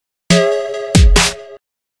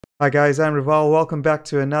Hi guys, I'm Reval. Welcome back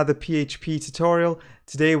to another PHP tutorial.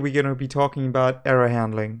 Today we're going to be talking about error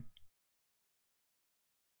handling.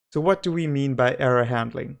 So what do we mean by error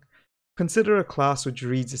handling? Consider a class which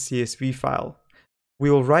reads a CSV file.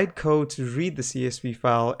 We will write code to read the CSV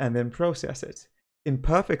file and then process it. In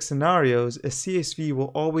perfect scenarios, a CSV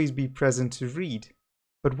will always be present to read.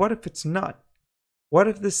 But what if it's not? What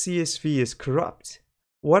if the CSV is corrupt?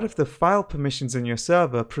 What if the file permissions on your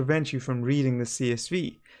server prevent you from reading the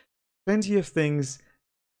CSV? Plenty of things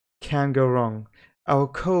can go wrong. Our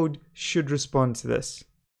code should respond to this.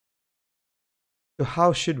 So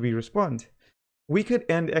how should we respond? We could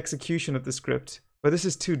end execution of the script, but this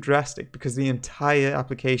is too drastic because the entire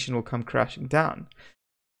application will come crashing down.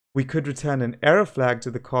 We could return an error flag to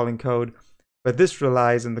the calling code, but this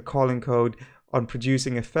relies on the calling code on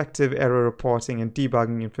producing effective error reporting and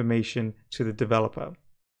debugging information to the developer.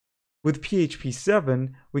 With PHP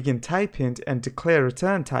 7, we can type hint and declare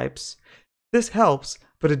return types. This helps,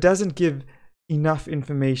 but it doesn't give enough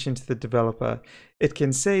information to the developer. It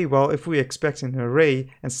can say, well, if we expect an array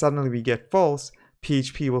and suddenly we get false,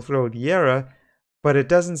 PHP will throw the error, but it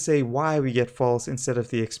doesn't say why we get false instead of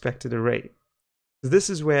the expected array. So this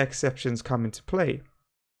is where exceptions come into play.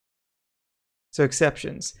 So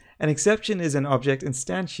exceptions. An exception is an object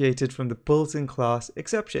instantiated from the built-in class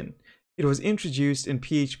exception. It was introduced in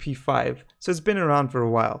PHP 5, so it's been around for a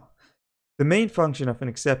while. The main function of an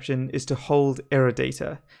exception is to hold error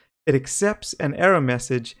data. It accepts an error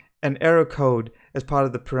message and error code as part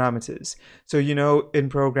of the parameters. So in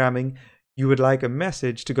programming, you would like a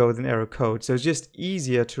message to go with an error code. So it's just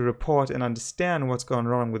easier to report and understand what's going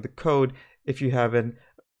wrong with the code if you have an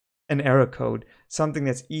error code, something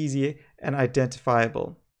that's easy and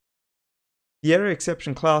identifiable. The error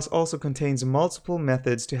exception class also contains multiple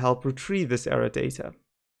methods to help retrieve this error data.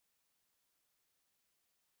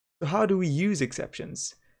 So how do we use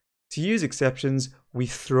exceptions? To use exceptions, we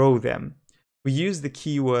throw them. We use the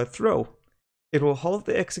keyword throw. It will halt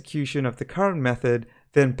the execution of the current method,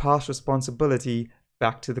 then pass responsibility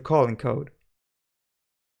back to the calling code.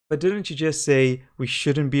 But didn't you just say we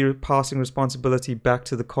shouldn't be passing responsibility back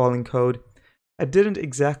to the calling code? I didn't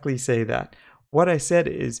exactly say that. What I said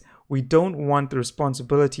is, we don't want the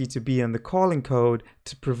responsibility to be on the calling code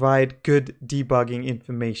to provide good debugging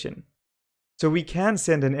information. So we can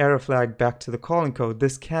send an error flag back to the calling code.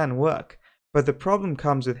 This can work, but the problem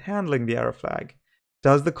comes with handling the error flag.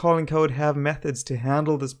 Does the calling code have methods to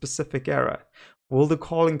handle the specific error? Will the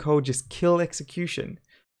calling code just kill execution?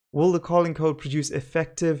 Will the calling code produce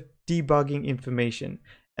effective debugging information?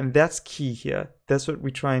 And that's key here. That's what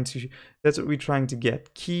we're trying to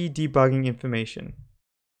get. Key debugging information.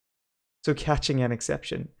 So catching an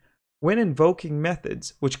exception. When invoking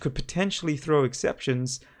methods which could potentially throw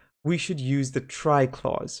exceptions, we should use the try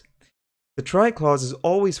clause. The try clause is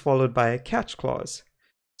always followed by a catch clause.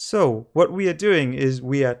 So what we are doing is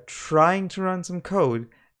we are trying to run some code,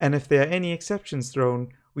 and if there are any exceptions thrown,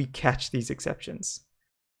 we catch these exceptions.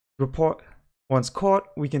 Once caught,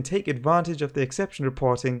 we can take advantage of the exception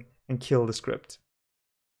reporting and kill the script.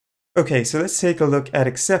 Okay, so let's take a look at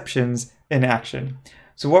exceptions in action.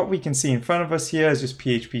 So what we can see in front of us here is just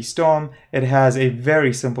PHP Storm. It has a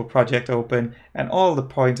very simple project open, and all the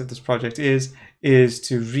point of this project is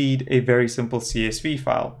to read a very simple CSV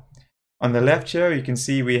file. On the left here, you can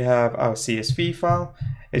see we have our CSV file.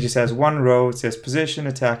 It just has one row. It says position,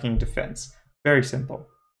 attacking, defense. Very simple.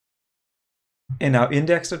 In our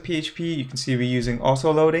index.php, you can see we're using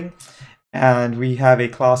auto-loading, and we have a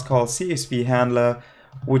class called CSV handler,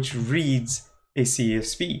 which reads a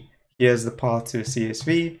CSV. Here's the path to a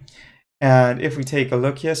CSV. And if we take a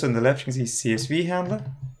look here, so on the left, you can see CSV handler.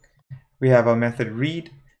 We have our method read,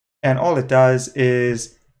 and all it does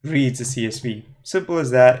is reads the CSV. Simple as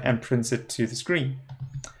that, and prints it to the screen.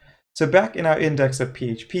 So back in our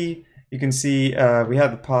index.php, you can see we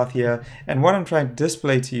have the path here. And what I'm trying to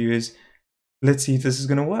display to you is, let's see if this is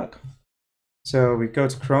going to work. So we go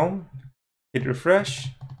to Chrome, hit refresh,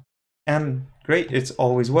 and great, it's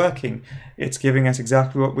always working. It's giving us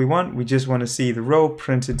exactly what we want. We just want to see the row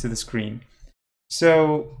printed to the screen.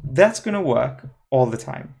 So that's going to work all the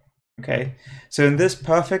time. Okay, so in this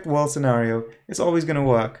perfect world scenario, it's always going to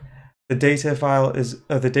work. The data file is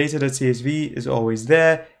the data.csv is always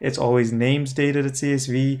there. It's always named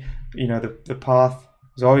data.csv. The path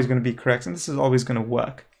is always going to be correct, and this is always going to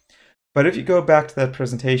work. But if you go back to that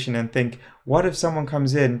presentation and think, what if someone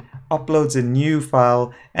comes in, uploads a new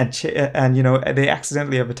file, and they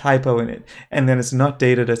accidentally have a typo in it, and then it's not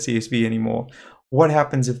data.csv anymore? What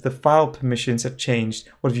happens if the file permissions have changed?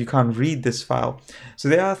 What if you can't read this file? So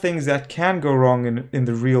there are things that can go wrong in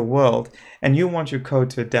the real world, and you want your code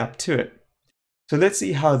to adapt to it. So let's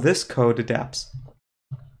see how this code adapts.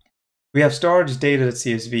 We have storage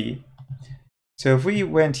data.csv. So if we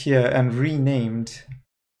went here and renamed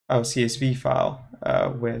our CSV file,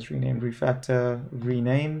 where's renamed? Refactor,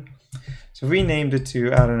 rename. So renamed it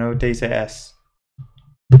to, I don't know, data s,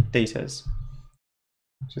 datas.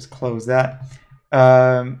 Just close that.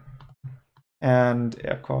 And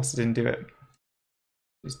of course it didn't do it.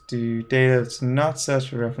 Just do data, it's not search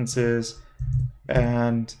for references,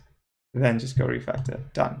 and then just go refactor,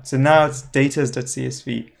 done. So now it's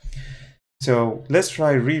datas.csv. So let's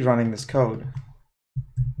try rerunning this code.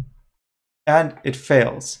 And it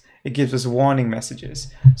fails. It gives us warning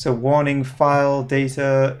messages. So warning, file,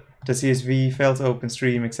 data.csv, fail to open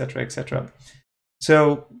stream, etc., etc.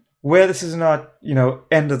 So where this is not,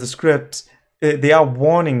 end of the script, they are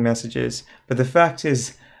warning messages, but the fact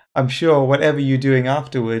is, I'm sure whatever you're doing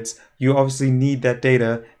afterwards, you obviously need that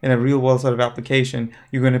data in a real world sort of application.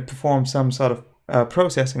 You're going to perform some sort of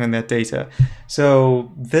processing on that data.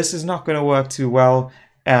 So this is not going to work too well.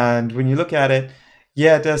 And when you look at it,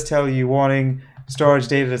 yeah, it does tell you warning, storage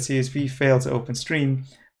data.csv, fail to open stream.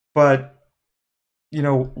 But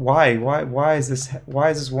why is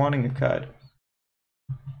this warning occurred?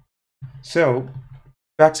 So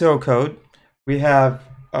back to our code, we have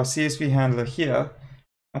our CSV handler here.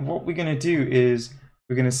 And what we're going to do is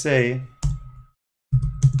we're going to say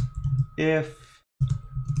if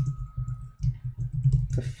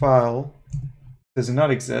the file does not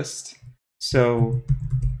exist, so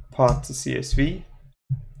path to CSV,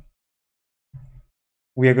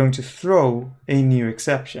 we are going to throw a new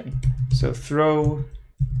exception. So throw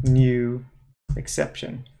new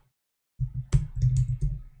exception.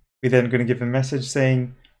 We're then going to give a message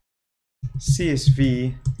saying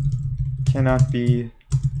CSV cannot be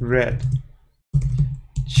read.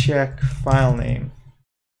 Check file name.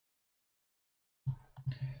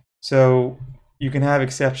 So you can have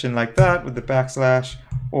exception like that with the backslash,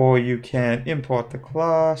 or you can import the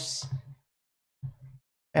class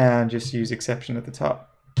and just use exception at the top.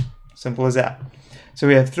 Simple as that. So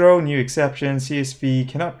we have throw new exception, CSV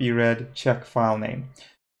cannot be read, check file name.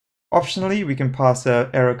 Optionally, we can pass an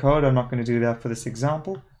error code. I'm not going to do that for this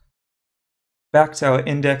example. Back to our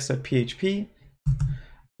index.php.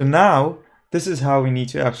 So now, this is how we need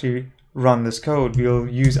to actually run this code. We'll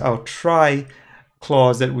use our try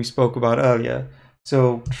clause that we spoke about earlier.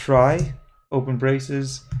 So try, open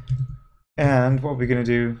braces, and what we're going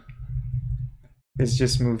to do is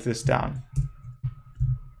just move this down.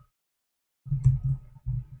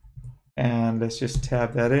 And let's just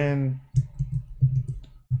tab that in.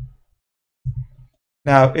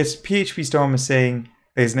 Now, it's PHP Storm is saying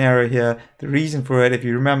there's an error here. The reason for it, if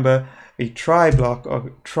you remember, a try block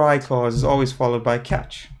or try clause is always followed by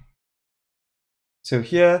catch. So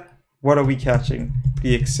here, what are we catching?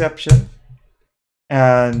 The exception,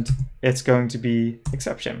 and it's going to be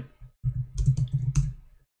exception.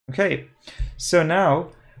 Okay, so now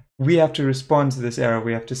we have to respond to this error.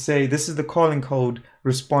 We have to say this is the calling code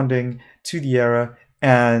responding to the error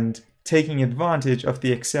and taking advantage of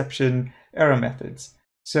the exception error methods.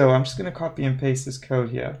 So I'm just going to copy and paste this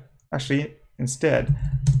code here. Actually, instead,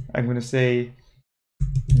 I'm going to say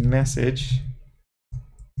message.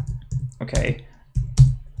 Okay.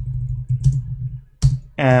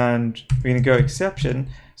 And we're going to go exception.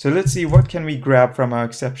 So let's see, what can we grab from our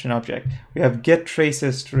exception object? We have get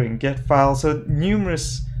traces string, get file. So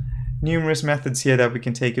numerous methods here that we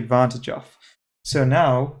can take advantage of. So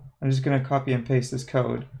now I'm just going to copy and paste this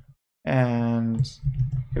code. And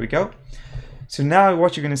here we go. So now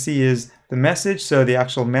what you're going to see is the message, so the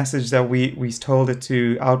actual message that we told it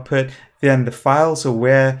to output, then the file, so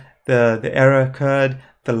where the error occurred,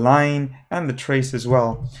 the line, and the trace as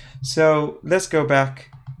well. So let's go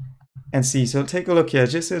back and see. So take a look here.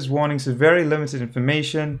 It just says warning, so very limited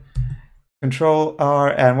information. Control R,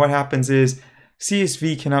 and what happens is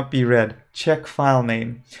CSV cannot be read. Check file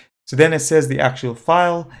name. So then it says the actual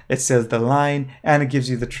file, it says the line, and it gives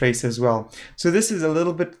you the trace as well. So this is a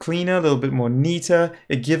little bit cleaner, a little bit more neater.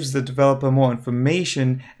 It gives the developer more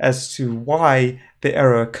information as to why the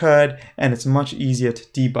error occurred, and it's much easier to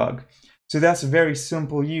debug. So that's a very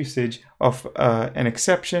simple usage of an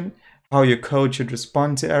exception, how your code should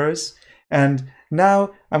respond to errors. And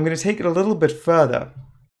now I'm going to take it a little bit further.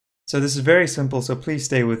 So this is very simple, so please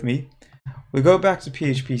stay with me. We go back to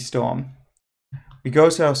PHP Storm. We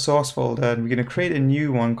go to our source folder and we're going to create a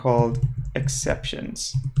new one called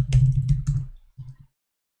exceptions.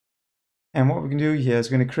 And what we're going to do here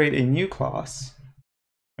is we're going to create a new class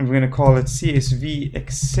and we're going to call it CSV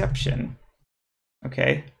exception.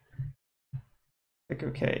 Okay. Click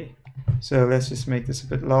OK. So let's just make this a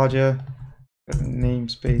bit larger. Got a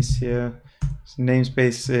namespace here. So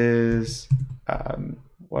namespace is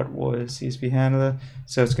what was CSV handler?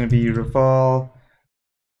 So it's going to be Reval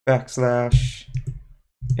 /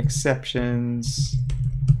 exceptions.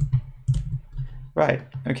 Right,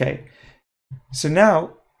 okay. So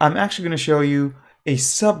now I'm actually going to show you a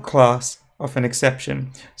subclass of an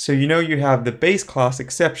exception. So you know you have the base class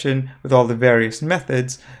exception with all the various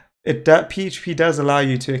methods. PHP does allow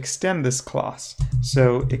you to extend this class.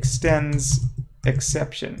 So extends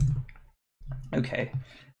exception. Okay,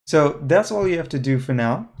 so that's all you have to do for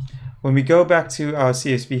now. When we go back to our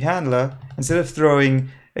CSV handler, instead of throwing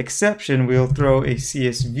exception, we'll throw a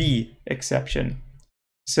CSV exception.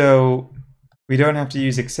 So we don't have to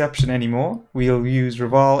use exception anymore. We'll use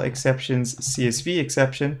Reval exceptions CSV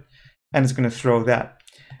exception, and it's going to throw that.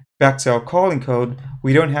 Back to our calling code,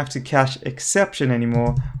 we don't have to catch exception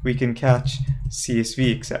anymore. We can catch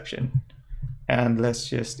CSV exception. And let's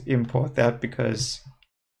just import that because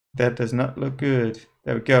that does not look good.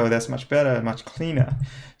 There we go. That's much better, much cleaner.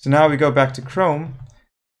 So now we go back to Chrome,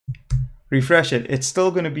 refresh it. It's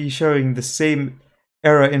still going to be showing the same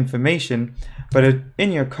error information, but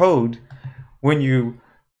in your code, when you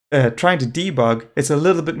trying to debug, it's a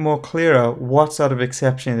little bit more clearer what sort of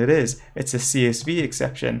exception it is. It's a CSV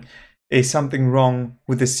exception. Is something wrong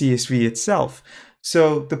with the CSV itself?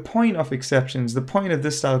 So the point of exceptions, the point of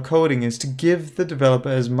this style of coding is to give the developer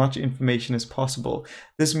as much information as possible.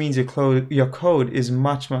 This means your code is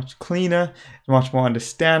much cleaner, much more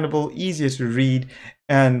understandable, easier to read,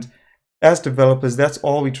 and as developers, that's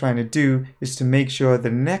all we're trying to do, is to make sure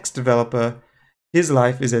the next developer, his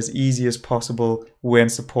life is as easy as possible when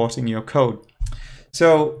supporting your code.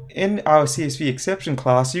 So in our CSV exception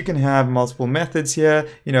class, you can have multiple methods here,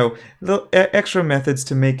 you know, little extra methods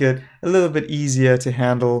to make it a little bit easier to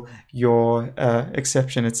handle your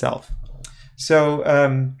exception itself. So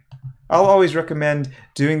I'll always recommend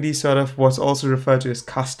doing these sort of what's also referred to as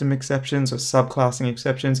custom exceptions or subclassing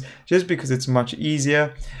exceptions, just because it's much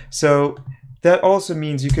easier. So that also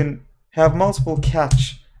means you can have multiple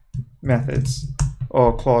catch methods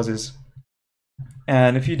or clauses.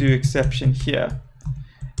 And if you do exception here,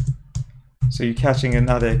 so you're catching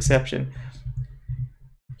another exception,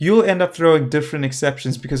 you'll end up throwing different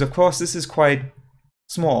exceptions because, of course, this is quite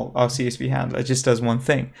small. Our CSV handler, it just does one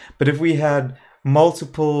thing. But if we had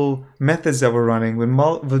multiple methods that were running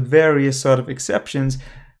with various sort of exceptions,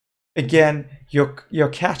 again, your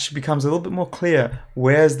catch becomes a little bit more clear.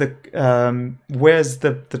 Where's the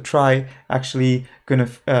try actually going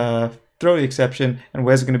to throw the exception, and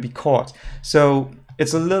where's it going to be caught? So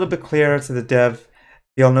it's a little bit clearer to the dev.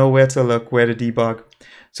 You'll know where to look, where to debug.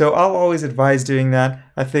 So I'll always advise doing that.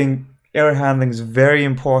 I think error handling is very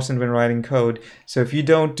important when writing code. So if you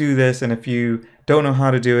don't do this, and if you don't know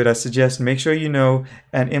how to do it, I suggest make sure you know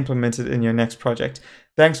and implement it in your next project.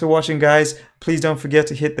 Thanks for watching, guys. Please don't forget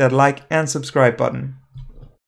to hit that like and subscribe button.